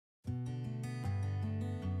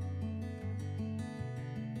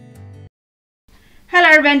Hello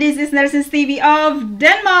everyone, this is nielsensTv of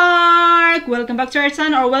Denmark. Welcome back to our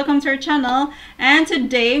channel, or welcome to our channel. And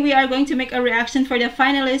today we are going to make a reaction for the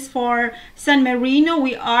finalists for San Marino.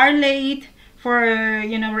 We are late for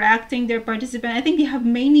reacting their participants. I think they have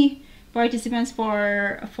many participants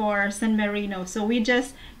for San Marino, so we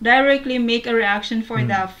just directly make a reaction for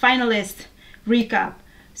the finalist recap.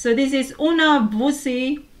 So this is Una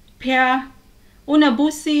Voce per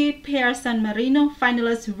San Marino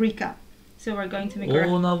finalist recap. So we're going to make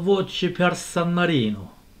Una Voce per San Marino.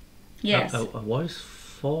 Yes. A voice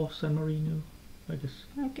for San Marino, I guess.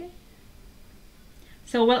 Okay.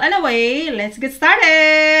 So, well, anyway, let's get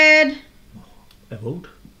started. A vote?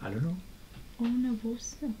 I don't know. Una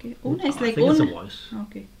Voce. Okay. Una is I like think Una. it's a voice.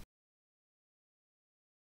 Okay.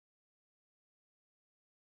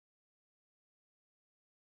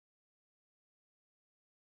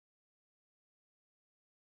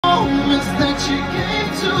 That you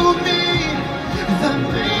gave to me, that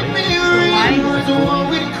made me realize what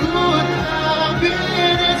we could have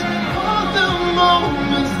been. It's all the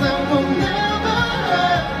moments that we'll never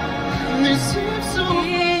have. They seem so.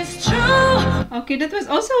 It's true. Okay, that was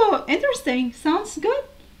also interesting. Sounds good.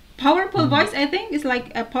 Powerful voice, I think. It's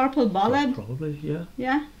like a powerful ballad. Probably, yeah.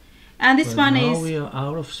 Yeah. And this one now is we are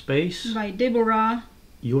out of space. by Deborah.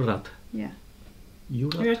 Jurat. Yeah.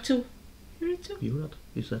 Jurat? You're two. You're two. Jurat?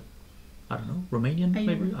 Is that, I don't know, Romanian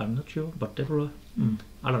maybe? I'm not sure, but Deborah,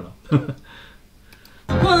 I don't know.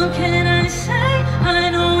 What can I say? I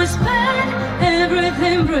know it's bad,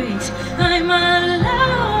 everything breaks. I'm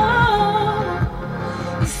alone.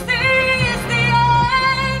 It's the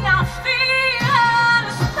end, I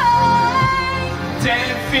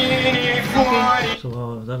feel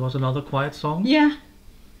So that was another quiet song. Yeah.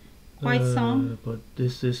 Quiet song. But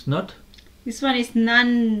this is not. This one is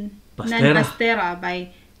Non Bastera by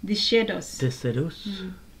The Shadows. The Shadows.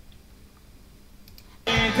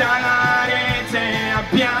 Dalla rete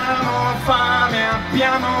abbiamo fame,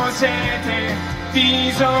 abbiamo sete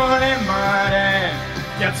di sole e mare,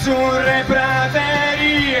 di azzurre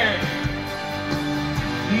praterie.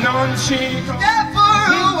 Non ci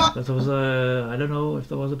That was I don't know if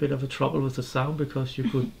there was a bit of a trouble with the sound, because you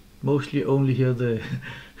could mostly only hear the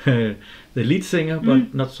the lead singer,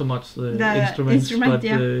 but not so much the instruments. But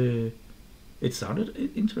it sounded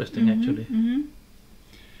interesting actually.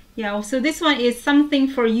 Yeah, so this one is Something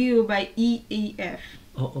for You by EEF.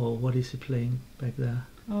 Oh, what is he playing back there?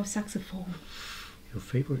 Oh, saxophone. Your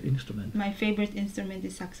favorite instrument? My favorite instrument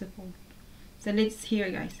is saxophone. So let's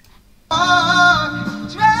hear, guys.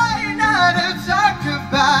 Try not to talk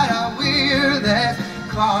about how weird that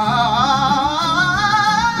caught.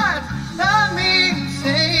 I mean,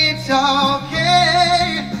 say it's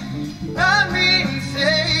okay. I mean,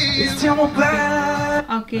 say stiamo bene.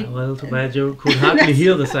 Okay. Well, too bad you could hardly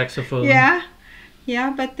hear the saxophone. Yeah,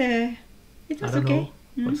 but it was I don't okay.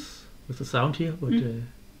 know what's with the sound here, but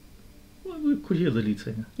well, we could hear the lead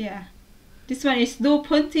singer. Yeah. This one is Due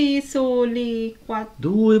punti sulle quattro.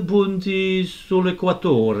 Due punti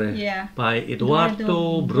sull'equatore by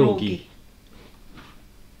Edoardo Broghi.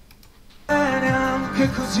 Anche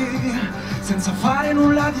così, senza fare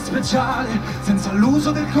nulla di speciale, senza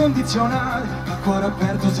l'uso del condizionale, a cuore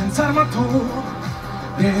aperto senza armatura.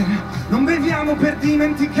 Non beviamo per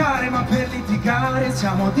dimenticare, ma per litigare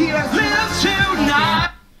siamo diversi.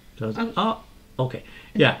 Okay.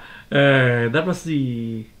 Yeah, that was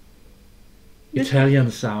the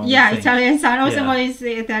Italian sound. Yeah, Italian sound. Also, what is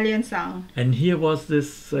the Italian sound? And here was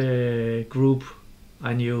this group.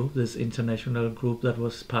 I knew this international group that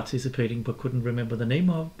was participating, but couldn't remember the name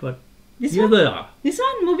of. But here they are. This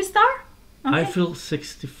one, Movie Star. Okay. I feel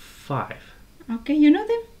 65. Okay, you know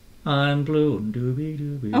them. I'm blue. Doobie,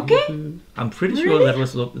 doobie, okay. Doobie. I'm pretty sure that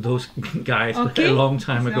was those guys a long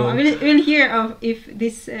time ago. We'll hear of if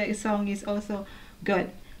this song is also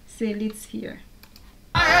good. So let's hear.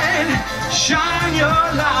 Shine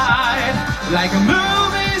your light like a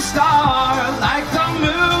movie star, like the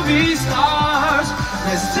movie stars.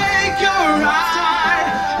 Let's take your ride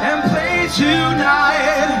and play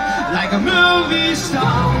tonight like a movie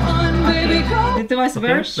star. It was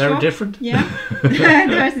very short. Very different. Yeah, it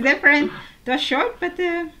was different. It was short, but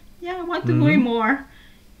yeah, I want to hear more.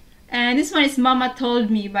 And this one is Mama Told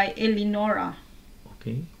Me by Eleonora.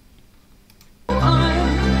 Okay.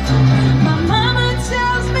 my mama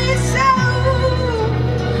tells me so.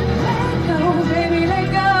 Let go, baby, let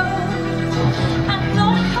go. I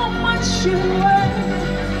know how much you worth.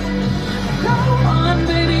 Go on,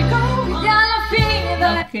 baby, go on.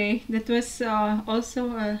 Okay, that was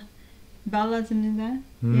also ballads and that.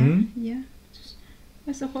 Yeah.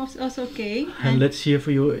 That's also okay. And let's hear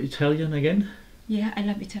for you Italian again. Yeah, I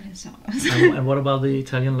love Italian songs. And what about the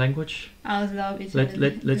Italian language? I love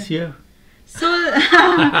Italian. Let's hear. So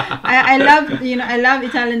I love, you know, I love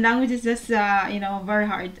Italian language. It's just you know, very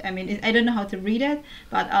hard. I mean, I don't know how to read it,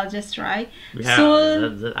 but I'll just try.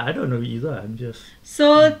 Yeah, I don't know either. I'm just.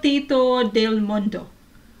 Sol tetto del mondo.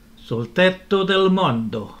 Sol tetto del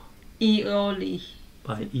mondo. Ioli.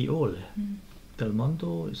 By Iole. Del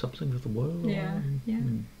mondo is something with the world. Yeah, yeah.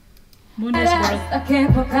 Resta che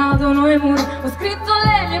cadono i muri, ho scritto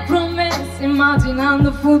le mie promesse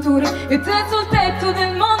immaginando futuri e te sul tetto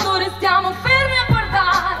del mondo restiamo fermi a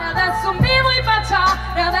guardare. Adesso mi vuoi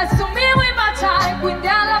baciare, adesso mi vuoi baciare, quindi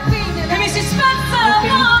alla fine mi si spezza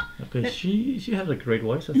la Okay, she has a great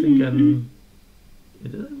voice, I think, and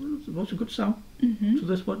it was a good sound to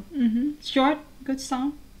this one. Short, good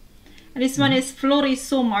song. And this one is Fiore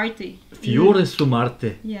su Marte. Fiore su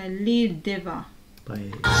Marte. Yeah, Lil Deva.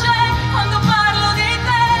 By quando parlo di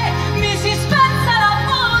te mi si spezza la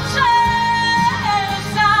voce, lo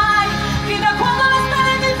sai che da quando le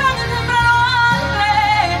stelle mi prendono sembrano altre,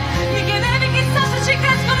 mi chiedevi chissà se ci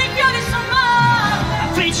crescono i fiori sul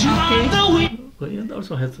mare. But it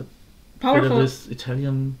also has a Powerful. bit of this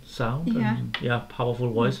Italian sound and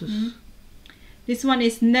powerful voices. This one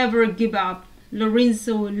is Never Give Up,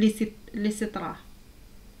 Lorenzo Licitra.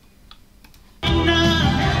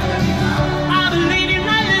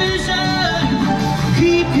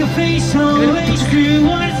 Keep your face always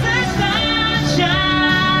towards the sunshine.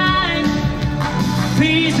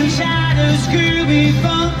 Peace and shadows groovy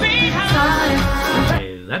from behind.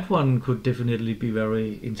 Okay, that one could definitely be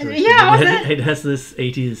very interesting. Yeah, it has this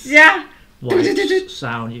 80s white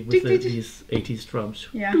sound with these 80s drums.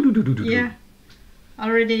 Yeah, yeah.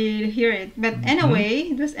 Already hear it. But anyway,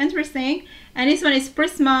 it was interesting. And this one is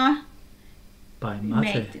Prisma by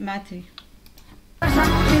Mate. Mate. Non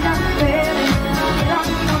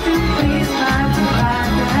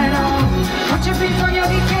c'è bisogno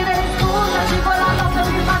di chiedere scusa, ci vuole la notte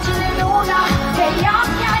più facile l'una, che gli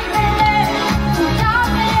occhi ai me, tu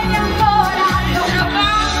dammi ancora.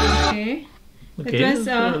 Okay. Okay, It was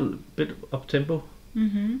a bit up tempo.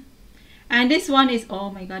 And this one is,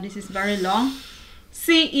 oh my god, this is very long.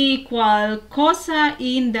 Si qualcosa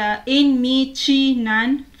in mi ci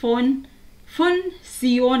non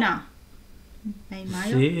funziona.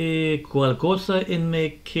 Se qualcosa in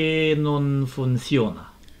me che non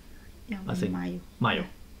funziona. Yeah, I think. Mayo.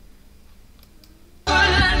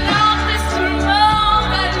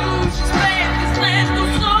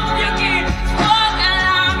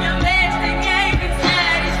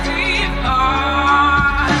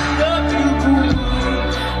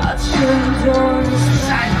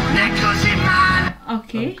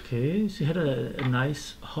 Okay. Okay, she had a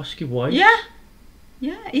nice husky voice. Yeah.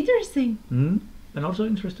 Yeah, interesting. And also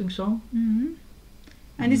interesting song.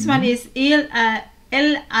 And this one is El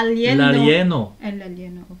Alieno. L'alieno. El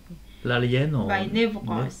Alieno, okay. L'alieno. By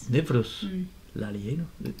Nevros. Nevros. L'alieno.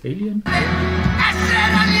 The alien.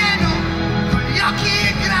 Essere alieno, con gli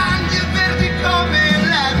occhi grandi e verdi come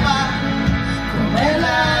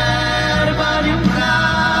l'erba di un prato.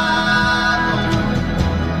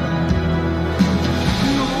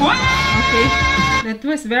 Okay, that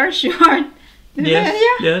was very short.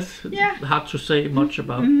 Yes. Yeah. Hard to say much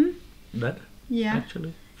about that. Yeah.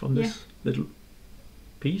 Actually, from this little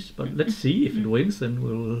piece, but let's see if it wins. Then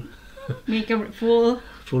we'll Make a full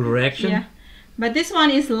reaction. Yeah. But this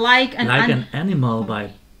one is like an animal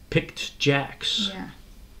by Picked Jacks. Yeah.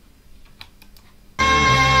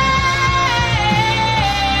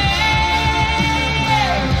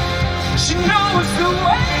 She knows the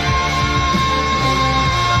way.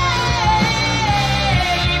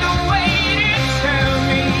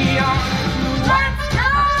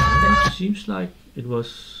 Seems like it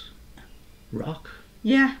was rock.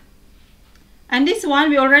 Yeah. And this one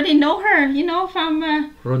we already know her, you know, from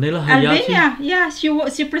Ronella Hayati. Albania. Yeah,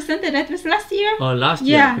 she presented that was last year. Oh, last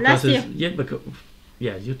year. Yeah, because last year.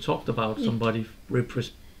 Yeah, you talked about somebody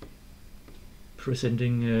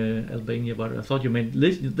presenting Albania, but I thought you meant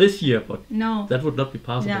this year, but no, that would not be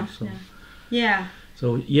possible. No, so. no. Yeah.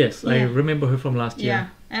 So yes, I remember her from last year.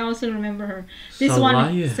 Yeah, I also remember her. This Salvaje.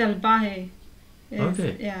 one, Salvaje.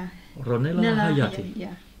 Okay. Yeah. Ronella Hayati.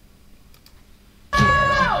 Yeah.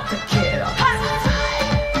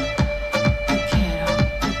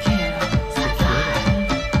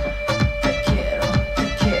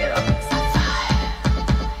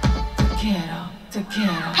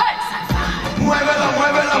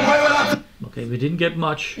 Okay, we didn't get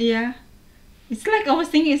much. Yeah. It's like I was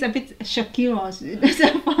thinking it's a bit Shakira.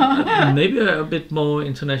 Maybe a bit more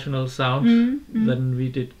international sound than we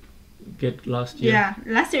did get last year. Yeah,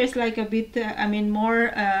 last year is like a bit, I mean,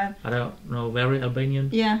 more... I don't know, very Albanian.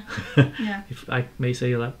 Yeah, yeah. If I may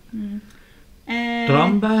say that.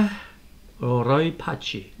 And... or Roy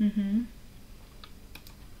Pachi.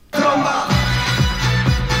 Oh,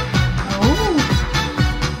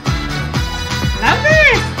 love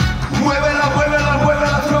it! Muévela, muévela,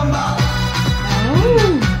 muévela, tromba. Oh,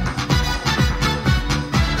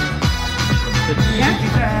 yeah.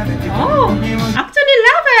 Oh, actually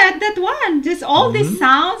love it, that one. Just all these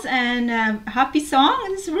sounds and happy song.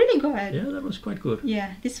 It's really good. Yeah, that was quite good.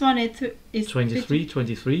 Yeah, this one is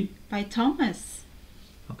 23 by Thomas.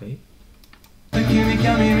 Okay. Mi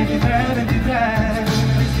chiami 23, 23.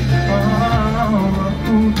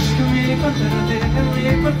 Mi ricorderò te, mi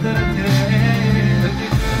ricorderò te.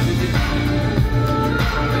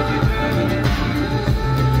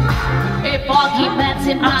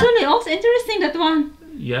 Actually, also interesting, that one.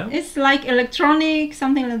 Yeah. It's like electronic,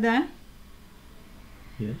 something like that.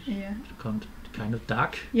 Yes. Yeah. Kind of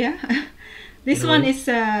dark. Yeah. This one is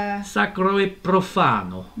Sacro e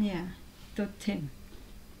profano. yeah, Totem.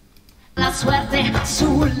 La suerte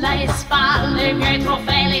sulle spalle, i miei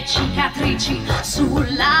trofei, le cicatrici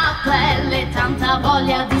sulla pelle, tanta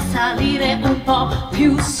voglia di salire un po'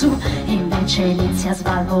 più su, invece inizi a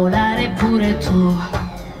svalvolare pure tu.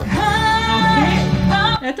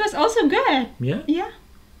 That was also good. Yeah. Yeah.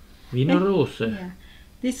 Vino Rose. Yeah.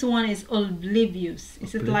 This one is Oblivious.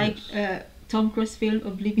 Is it like Tom Cruise film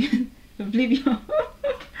Oblivion? Oblivion.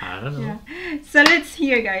 I don't know. Yeah. So let's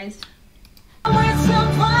hear, guys. I'm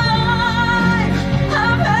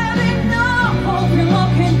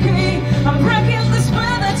breaking the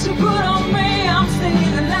spell that you put on me. I'm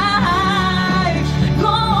staying alive. Go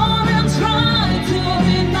on and try to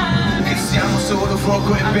deny. Che siamo solo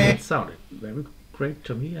fuoco e vento. It sounded very great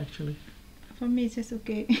to me, actually. For me, it's just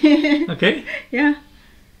okay. Okay. Yeah.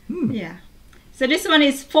 Yeah. So this one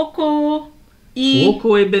is Fuoco e...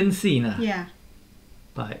 Fuoco e benzina. Yeah.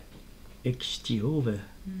 By Extiove.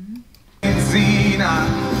 Benzina.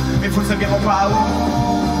 E forse abbiamo paura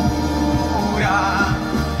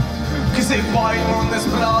che se poi il mondo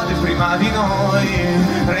esplode prima di noi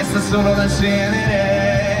resta solo la cenere.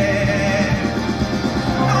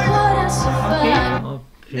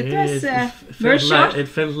 Okay. It was felt very short. it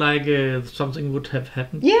felt like something would have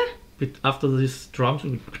happened. Yeah. After these drums.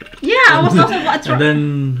 Yeah, I was also... And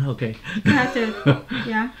then, okay. You had to,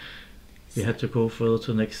 yeah. We had to go further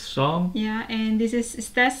to the next song. Yeah, and this is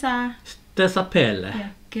Stessa... Stessa Pelle.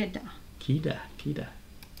 Yeah, Keda. Kida.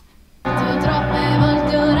 Troppe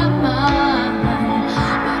volte oramai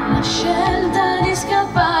per la scelta di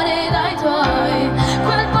scappare dai tuoi,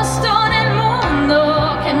 quel posto nel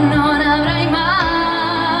mondo che non avrai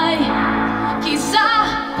mai, chissà.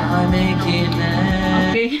 I make it now.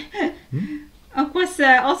 Okay. Of course,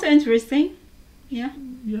 also interesting. Yeah.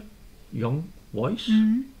 Yeah. Young voice.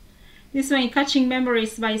 This one, Catching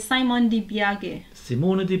Memories by Simon Di Biaggi.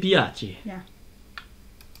 Simone Di Biaggi. Yeah.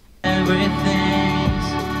 Everything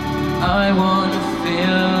I wanna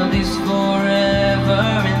feel this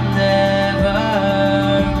forever and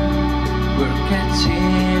ever. We're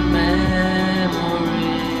catching memories.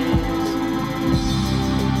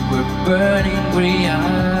 We're burning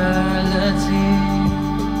reality.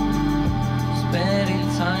 Spending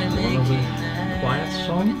time making Quiet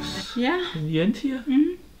songs. Yeah. In the end here.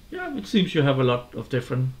 Yeah, it seems you have a lot of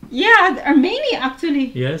different. Yeah, there are many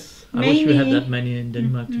actually. Yes, I wish we had that many in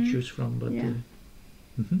Denmark to choose from, but. Yeah.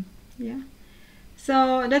 Yeah.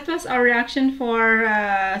 So that was our reaction for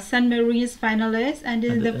San Marino's finalists, and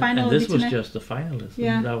this is the final. And this was just the finalists.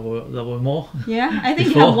 Yeah. There were more. Yeah, I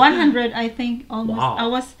think you have 100. I think almost. Wow. I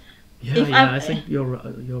was. Yeah, I think you're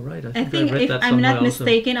right. I think I read if that I'm not somewhere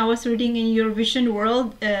mistaken, I was reading in Eurovision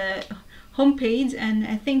World homepage, and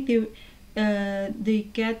I think they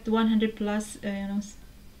get 100 plus.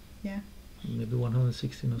 Yeah. Maybe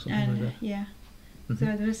 116 or something like that. Yeah. So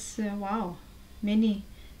it was wow, many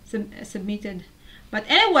submitted. But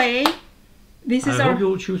anyway, this is I our. hope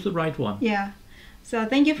you'll choose the right one. Yeah. So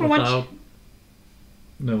thank you for Without watching.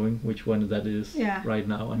 knowing which one that is right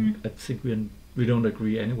now, and I think we don't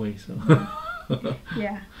agree anyway. So.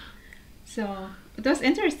 Yeah. So it was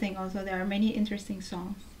interesting. Also, there are many interesting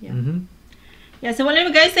songs. Yeah. Yeah, so whatever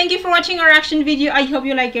guys, thank you for watching our reaction video. I hope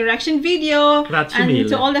you like your reaction video. Grazie and mille.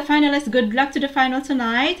 To all the finalists, good luck to the final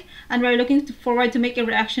tonight. And we're looking forward to make a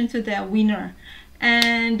reaction to the winner.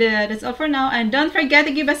 And that's all for now. And don't forget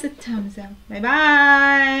to give us a thumbs up. Bye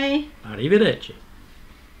bye. Arrivederci.